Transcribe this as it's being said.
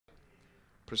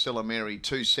Priscilla Mary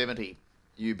 270.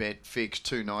 You bet fixed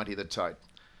 290 the tote.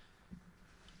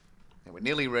 And we're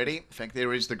nearly ready. In fact,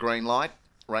 there is the green light.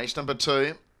 Race number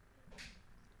 2.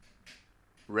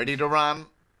 Ready to run.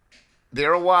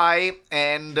 They're away,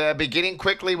 and beginning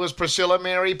quickly was Priscilla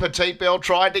Mary. Petite Belle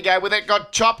tried to go with it,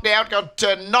 got chopped out, got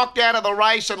knocked out of the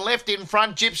race, and left in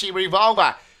front Gypsy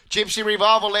Revolver. Gypsy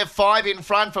Revolver left 5 in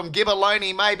front from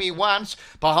Gibberloni maybe once.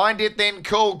 Behind it then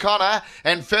Cool Connor,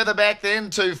 and further back then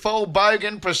to Full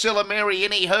Bogan, Priscilla Mary,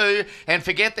 Any and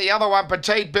forget the other one,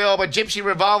 Petite Belle, but Gypsy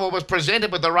Revolver was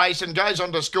presented with the race and goes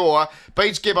on to score.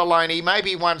 Beats Gibberloni,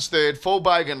 maybe once third, Full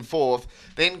Bogan fourth,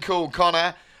 then Cool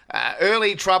Connor.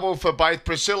 Early trouble for both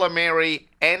Priscilla Mary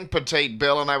and Petite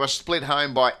Belle, and they were split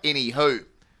home by Any Gypsy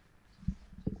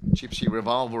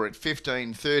Revolver at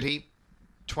 15.30,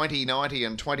 20.90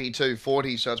 and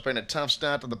 22.40, so it's been a tough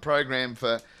start to the program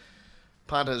for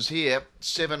punters here.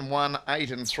 7, 1,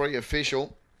 8 and 3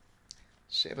 official.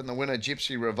 7 the winner,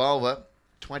 Gypsy Revolver.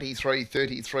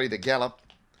 23.33 the gallop.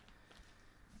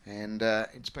 And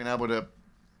it's been able to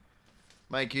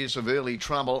make use of early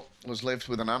trouble, was left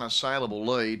with an unassailable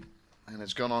lead, and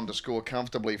it's gone on to score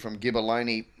comfortably from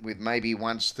Gibberloni with maybe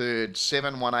once third.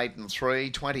 7, 1, 8 and 3,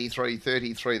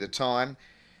 23.33 the time.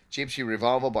 Gypsy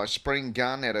Revolver by Spring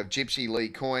Gun out of Gypsy Lee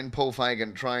Coyne. Paul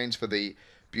Fagan trains for the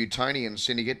Butonian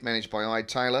Syndicate, managed by I.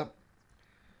 Taylor.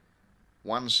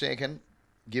 1 second.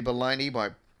 Gibberloni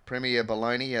by Premier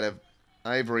Baloney out of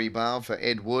Avery Bar for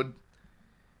Ed Wood.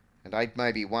 And 8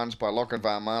 maybe ones by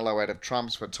Lochinvar Marlow out of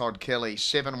Trumps for Todd Kelly.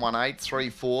 7, 1, 8, 3,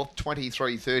 4th,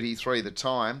 23.33 the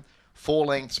time. 4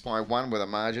 lengths by 1 with the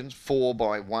margins. 4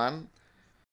 by 1.